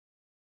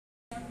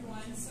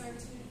everyone. So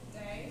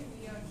today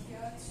we are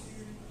here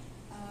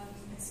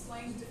to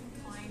explain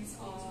different kinds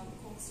of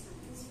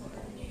corkscrews for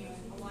opening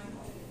a wine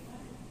bottle.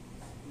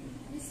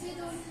 Yes, we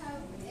don't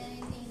have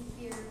anything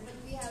here, but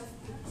we have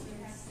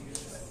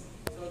pictures.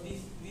 So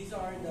these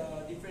are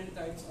the different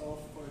types of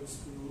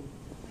corkscrew.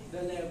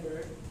 The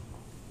lever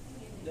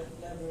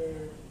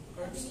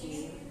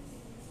corkscrew.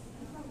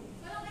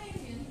 No,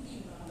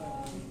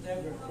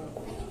 lever.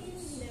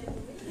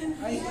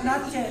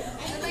 Not yet.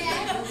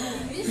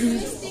 This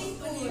twisting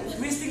pull.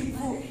 Twisting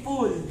pull.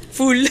 Full.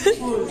 Pull.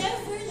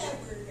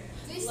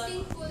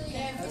 Twisting pull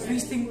lever.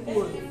 Twisting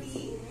pull.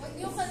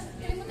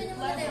 Kalimutan yung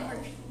mga lever.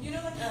 You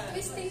know, like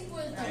Twisting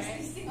pull.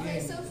 Okay,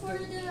 so for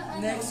the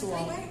Next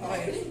one.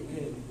 Okay.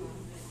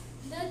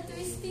 the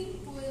twisting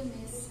pull,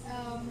 miss,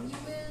 you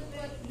will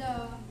put the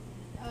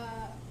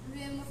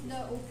rim of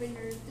the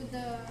opener to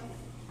the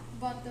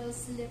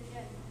bottle's lip,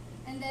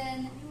 and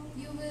then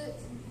you will.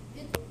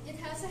 It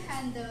has a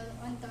handle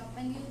on top,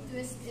 and you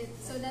twist it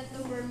so that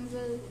the worm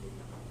will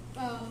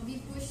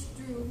be pushed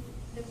through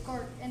the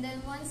cork. And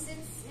then once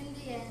it's in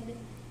the end,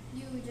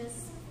 you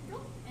just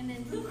look and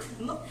then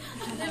look.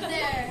 And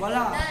there,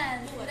 Voila.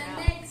 done. The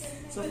next.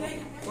 So and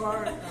then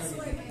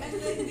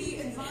the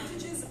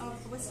advantages of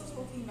we're still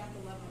talking about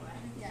the lever,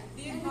 right? Yeah.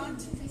 The And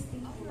advantage.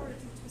 twisting Oh, pull. you're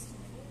already twisting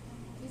pull.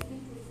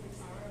 Twisting pull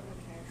first.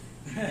 Okay.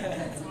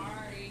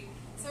 Sorry.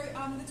 So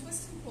the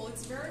twist and pull,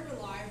 it's very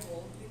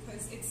reliable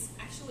because it's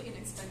actually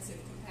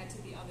inexpensive compared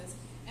to the others.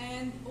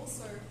 And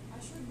also,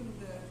 I showed them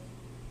the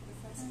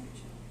first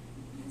picture.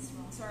 It's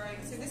wrong. Sorry.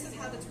 So this is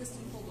how the twist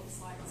and pull looks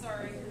like.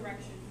 Sorry,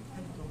 correction.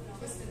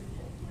 Twist and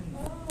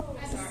pull.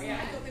 Sorry.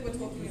 Yeah, I thought they were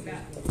talking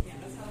about. Yeah,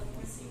 that's how the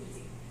twist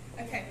is.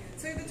 Okay.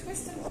 So the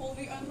twist and pull,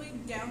 the only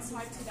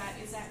downside to that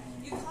is that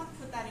you can't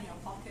put that in your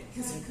pocket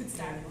because you could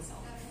stab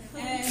yourself.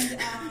 And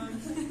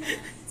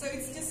so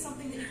it's just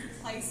something that you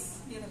could place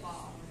near the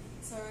bar.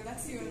 So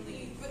that's the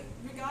only, but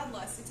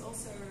regardless, it's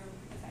also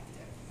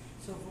effective.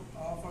 So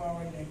for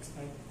our next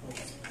type of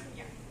corkscrew,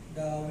 Yeah.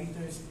 the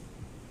waiter's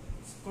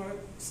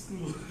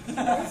corkscrew.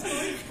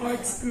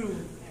 Corkscrew.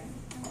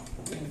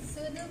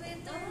 So the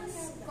waiter's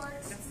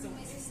corkscrew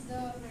is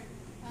the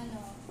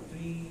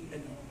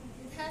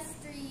it has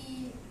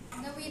three.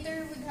 The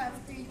waiter would have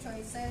three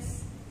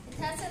choices. It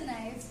has a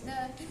knife.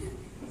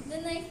 The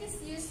knife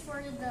is used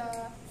for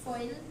the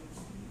foil.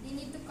 You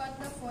need to cut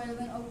the foil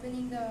when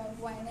opening the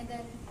wine, and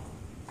then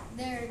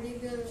there they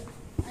will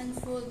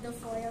unfold the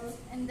foil,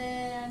 and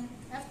then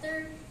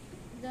after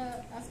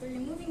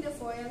removing the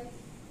foil,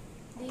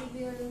 they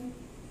will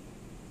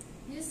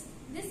use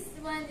this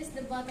one is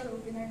the bottle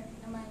opener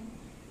naman,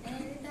 and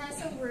it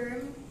has a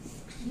worm.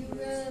 You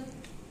will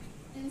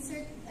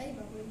insert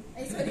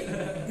sorry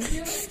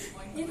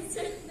you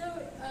insert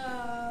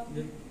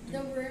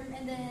the worm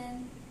and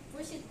then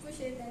push it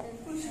and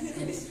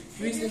then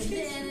twist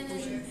it and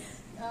then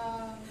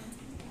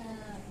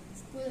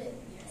pull it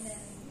and then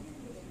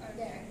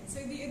there. So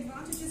the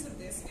advantages of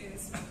this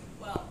is,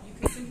 well, you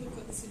can simply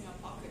put this in your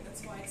pocket.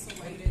 That's why it's a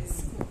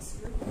waiter's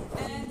corkscrew.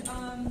 And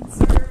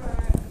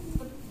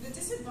the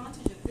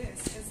disadvantage of this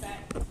is that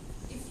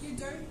if you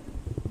don't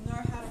know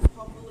how to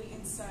properly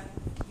insert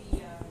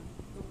the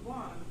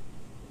worm,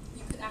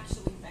 you could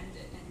actually bend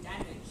it and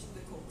damage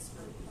the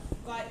corkscrew.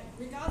 But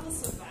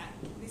regardless of that,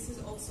 this is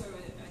also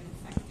an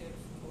effective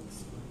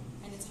corkscrew,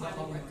 and it's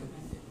highly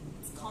recommended.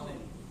 It's common.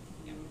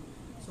 Yep.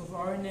 So for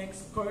our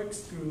next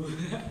corkscrew,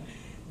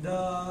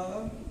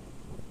 the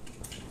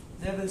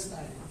lever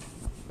style.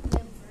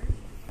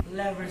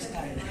 Lever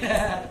style.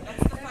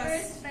 That's the The first.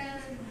 first spell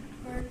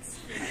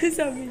corkscrew.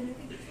 Sabi niya.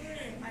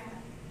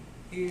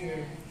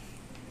 Here.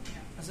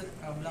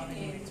 Black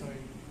and white, sorry.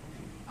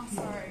 I'm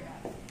sorry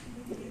about it.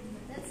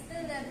 That's the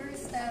lever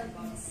style,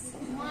 miss.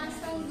 Mga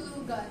siyang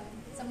glue gun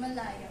sa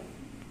malayo.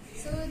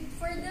 So,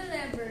 for the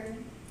lever,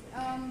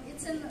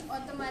 it's an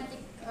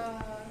automatic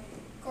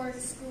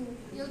corkscrew.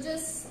 You'll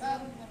just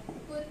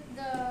put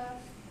the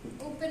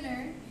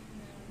opener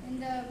in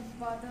the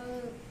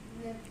bottle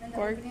lip and the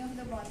Cork. opening of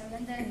the bottle,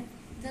 and then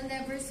the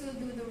levers will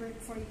do the work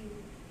for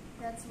you.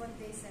 That's what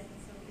they said.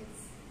 So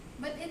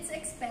but it's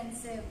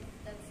expensive.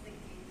 That's the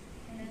case.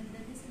 And then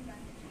the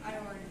disadvantage. I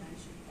already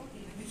mentioned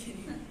in the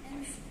beginning.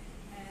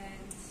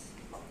 And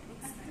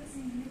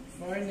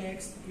For our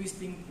next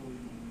twisting pull.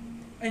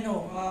 I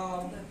know,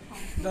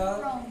 the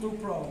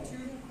two-prong.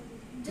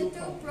 the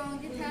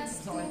two-pronged, it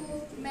has two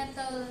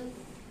metal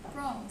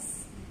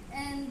prongs,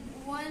 and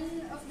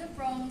one of the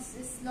prongs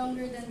is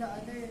longer than the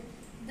other.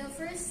 The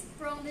first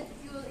prong that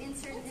you will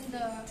insert in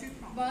the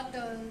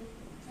bottle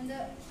on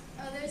the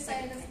other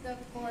side of the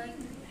cork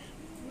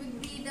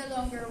would be the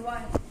longer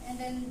one, and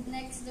then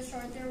next the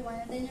shorter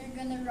one, and then you're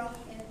gonna rock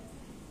it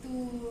to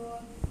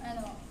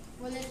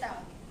pull it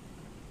out.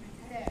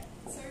 There.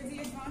 So the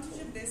advantage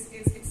of this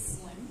is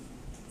it's slim,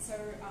 so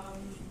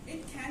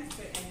it can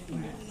fit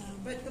anywhere.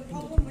 But the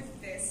problem with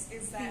this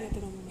is that if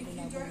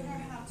you don't know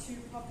how to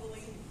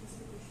properly,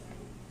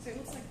 so it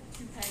looks like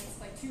two pegs,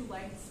 like two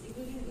legs.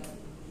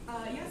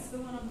 Yes, the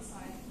one on the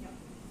side. Yep.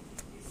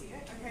 You see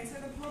it? Okay. So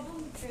the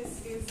problem with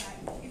this is that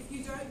if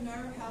you don't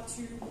know how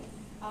to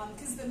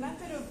Because the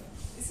method of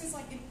this is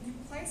like if you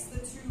place the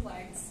two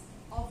legs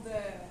of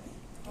the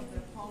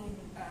pong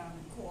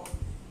cork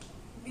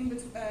in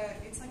between.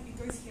 It's like it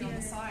goes here on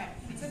the side.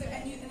 So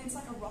and it's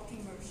like a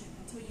rocking motion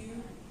until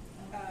you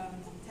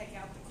take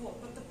out the cork.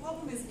 But the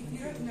problem is if you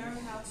don't know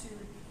how to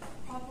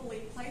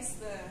properly place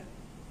the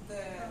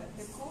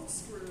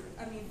corkscrew,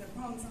 the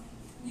prongs,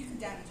 you could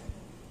damage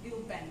it. It'll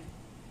bend.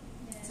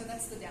 Yes. So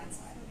that's the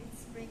downside. So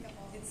it's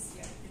breakable.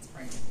 It's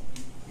breakable.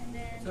 And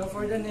then So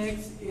for the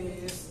next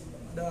is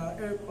the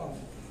air pump.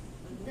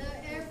 the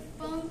air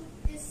pump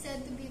is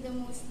said to be the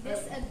most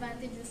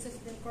disadvantageous of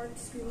the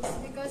corkscrews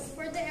because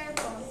for the air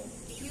pump,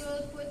 you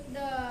will put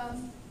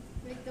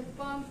the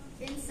pump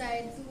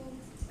inside to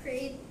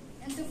create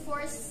and to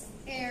force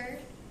air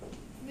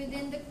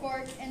within the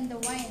cork and the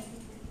wine.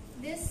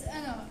 This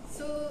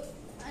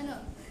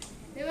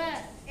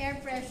diba, air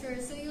pressure.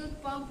 So you'll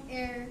pump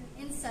air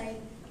inside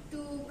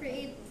to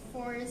create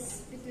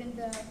force between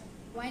the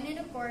wine and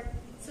the cork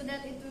so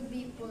that it will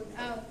be pulled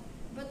out.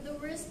 But the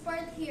worst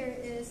part here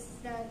is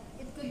that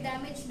it could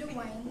damage the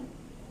wine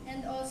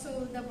and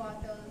also the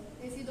bottle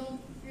if you don't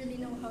really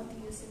know how to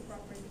use it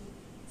properly.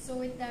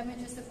 So it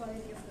damages the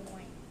quality of the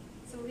wine.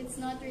 So it's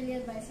not really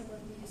advisable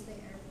to use the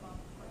air pump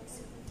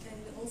corkscrew.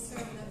 And also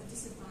another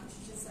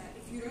disadvantage is that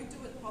if you don't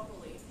do it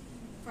properly,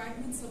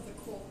 fragments of the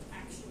cork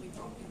actually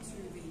drop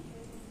into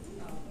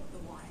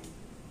the wine,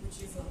 which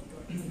is not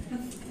good.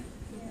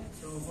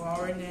 So for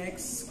our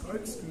next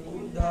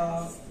corkscrew,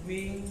 the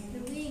wing.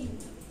 The wing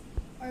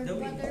or The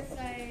wing.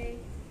 butterfly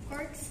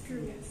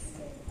corkscrew.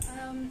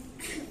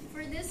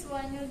 For this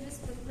one, you'll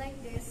just put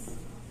like this,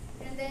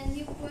 and then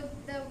you put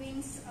the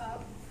wings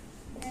up,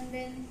 and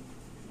then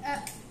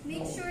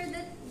make sure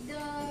that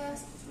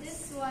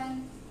this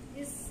one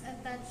is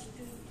attached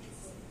to.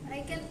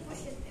 I can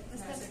push it.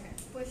 Basta That's okay.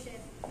 push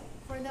it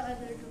for the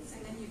other groups.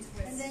 And then you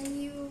twist. And then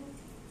you,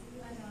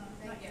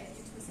 Not like yet,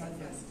 you this. twist it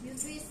first. You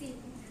twist it.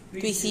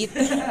 Twist it.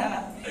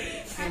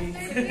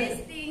 After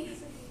twisting,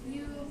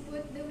 you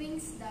put the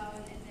wings down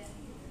and then.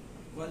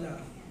 Voila.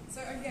 So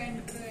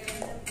again,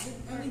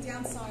 the only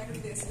downside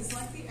of this is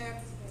like the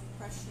air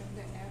pressure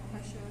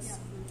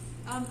screw.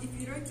 If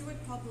you don't do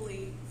it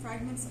properly,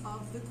 fragments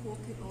of the cork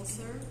can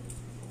also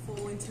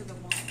fall into the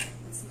wine.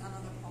 That's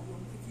another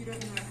problem. If you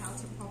don't know how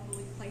to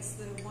properly place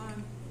the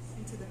wine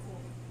into the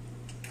cork.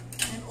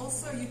 And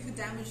also you could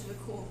damage the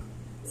cork,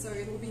 so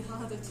it'll be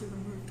harder to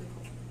remove the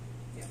cork.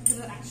 Yeah, because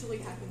it actually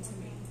happened to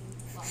me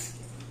last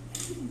year.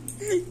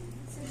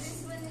 So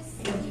this one is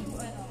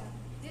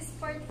this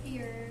part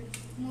here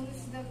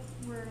moves the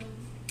worm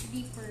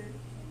deeper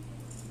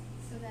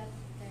so that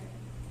there.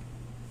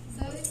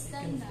 So it's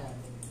done now.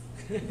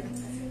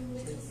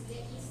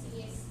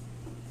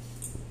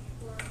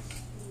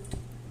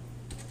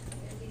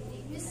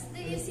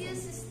 The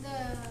easiest is the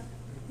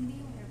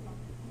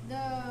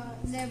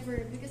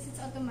lever because it's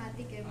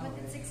automatic but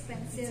it's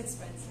expensive. It's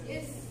expensive.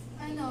 If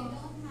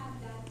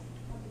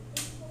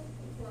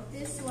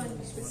this one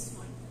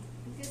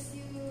because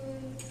you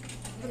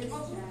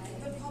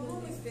The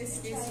problem with this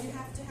is you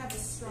have to have a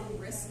strong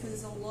wrist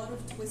because there's a lot of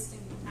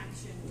twisting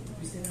action.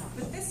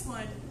 But this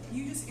one,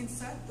 you just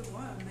insert the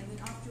worm and then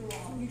after a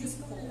while you just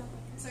pull.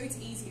 So it's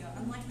easier.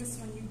 Unlike this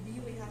one, you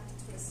really have to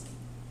twist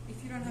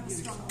if you don't have a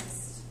strong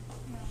wrist.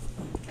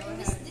 Go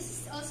and ahead. this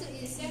is also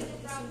easy. The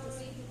proper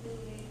way to do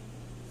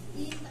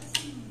it.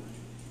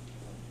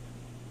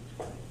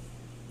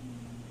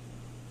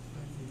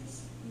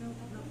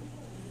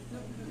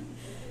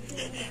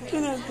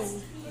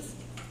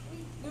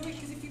 No,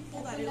 because if you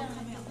pull that, it'll come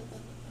out.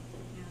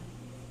 Yeah.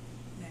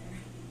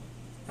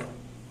 There.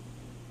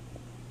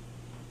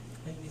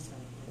 Like this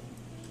one.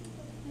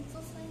 It's so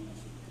fine.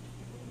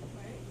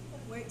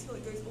 Wait till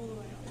it goes all the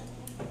way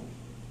up.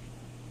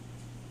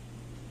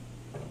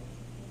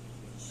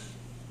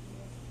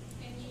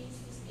 Can you use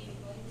this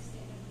table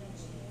instead of the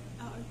chair?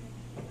 Oh, okay.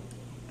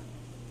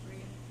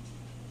 Brilliant.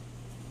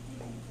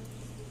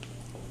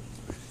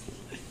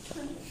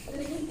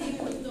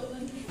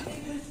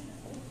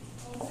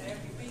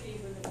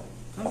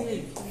 Come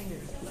here.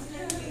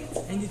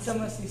 I need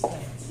some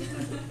assistance.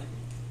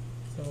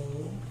 So,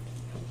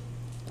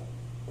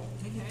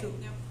 I need to.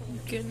 Now pull.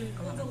 Ganun.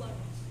 Pull the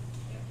lever.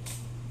 Yep.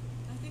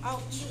 I think.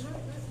 Ouch.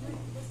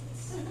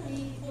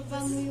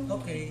 Ibang mo yung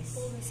Okay.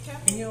 Pull this.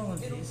 Careful. Can you hold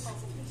It'll this? pop.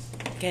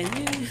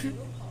 Ganyan.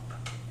 It'll pop.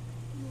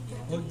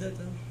 Hold that.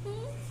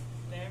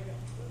 There we go.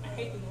 I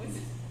hate the noise.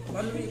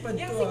 Paano may ipad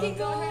Yeah, to sige, ah?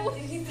 go ahead.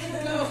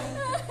 Go.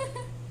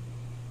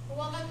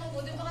 Huwakan mo,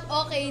 buti baka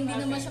okay, hindi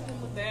naman siya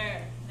pumunta.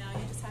 There. Now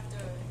you just have to.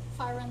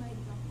 Paranoid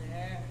lang.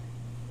 There.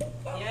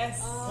 Yes.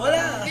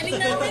 Wala! Galing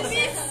namin,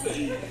 miss!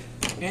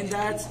 And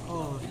that's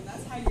all. And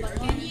that's how you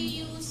Can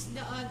you use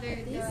the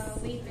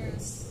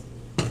waiters?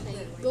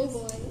 Go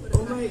boy.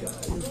 Oh my God.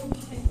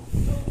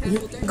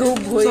 Go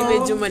boy,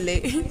 medyo mali.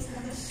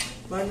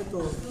 Paano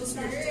to?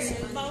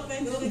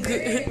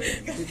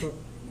 Dito.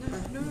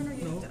 No,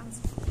 you No. have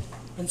to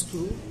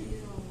unscrew. Unscrew?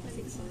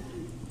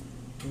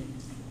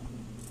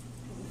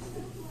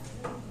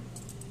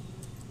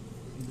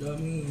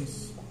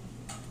 Dummies.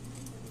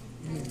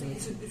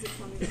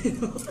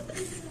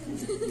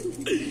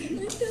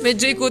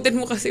 Medyo ikutin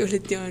mo kasi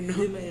ulit yung ano.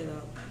 Hindi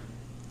mahirap.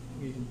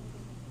 Game.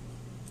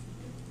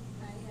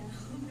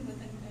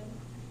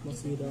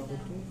 Masira ako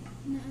to.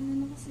 Na ano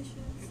na kasi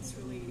siya. It's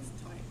really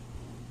tight.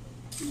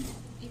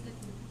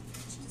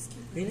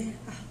 Ayun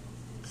na.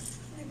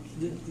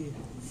 Dirty.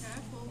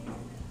 Careful.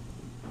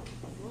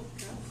 Oh,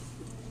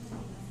 careful.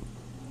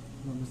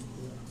 Mamas ko.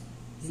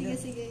 Sige,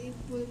 sige.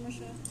 I-pull mo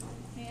siya.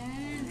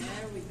 Ayan.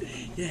 There we go.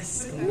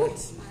 Yes. Put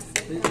it back.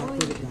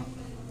 Put it back.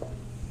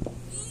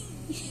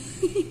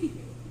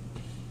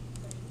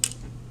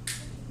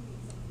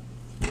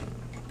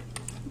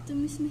 Ito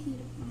mas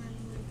mahirap ang ano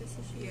mo kasi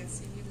siya. Yes,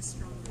 you need a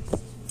strong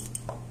wrist.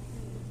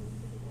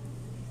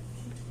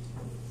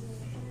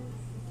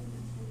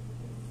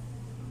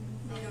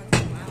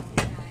 Okay, wow.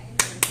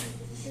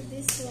 So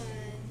this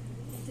one.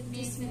 Ito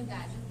this one.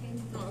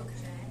 Oh,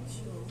 okay.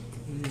 Sure.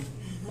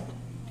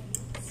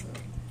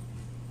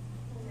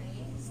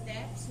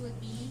 Steps would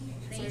be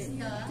place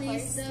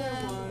Place the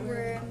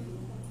worm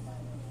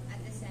at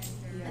the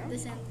center. at the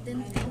center.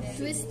 Then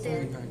twist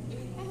it.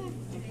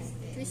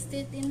 Twist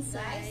it Guys,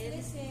 inside.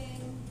 listen.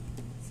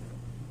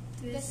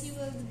 Because Twist. you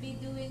will be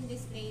doing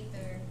this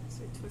later.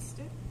 So twist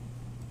it.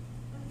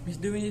 Miss,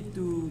 do we need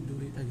to do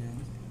it again?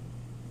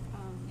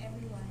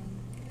 Everyone.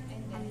 And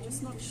then I'm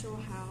just not sure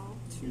how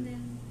to. And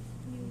then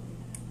you.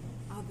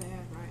 Oh,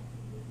 there, right.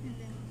 And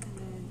then. And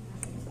then.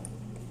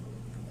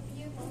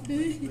 you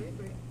Wait,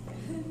 wait.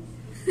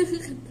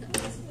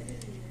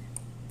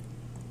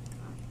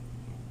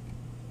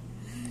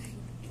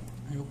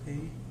 Are you okay?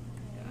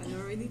 I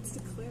know it needs to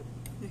clip.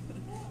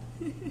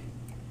 It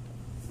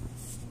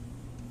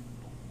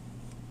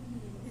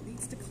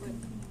needs to clip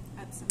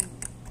at some.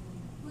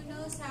 who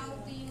knows how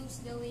to use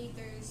the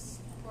waiter's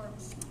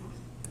corpse?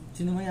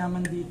 Sino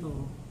mayaman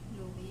dito?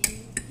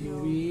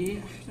 Louie.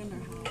 I don't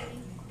know how.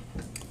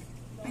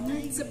 I know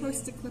it's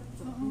supposed to clip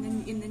though,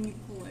 and then you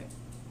pull it. I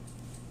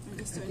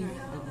just don't know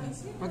how.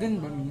 Pagan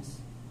ba,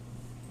 miss?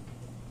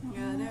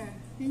 Yeah, there.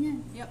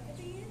 Ganyan. Yep.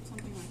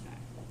 Something like that.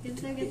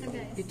 Ganito, ganito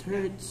guys. It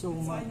hurts so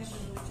It's fine much. if I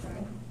really try.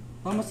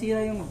 Baka masira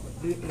yung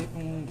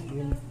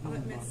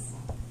But miss.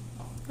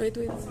 Wait,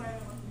 wait. This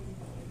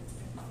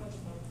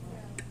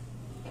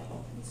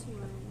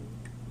one.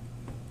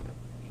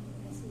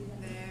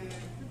 There.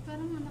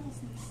 Parang malakas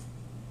na.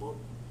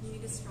 You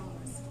need a strong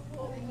wrist.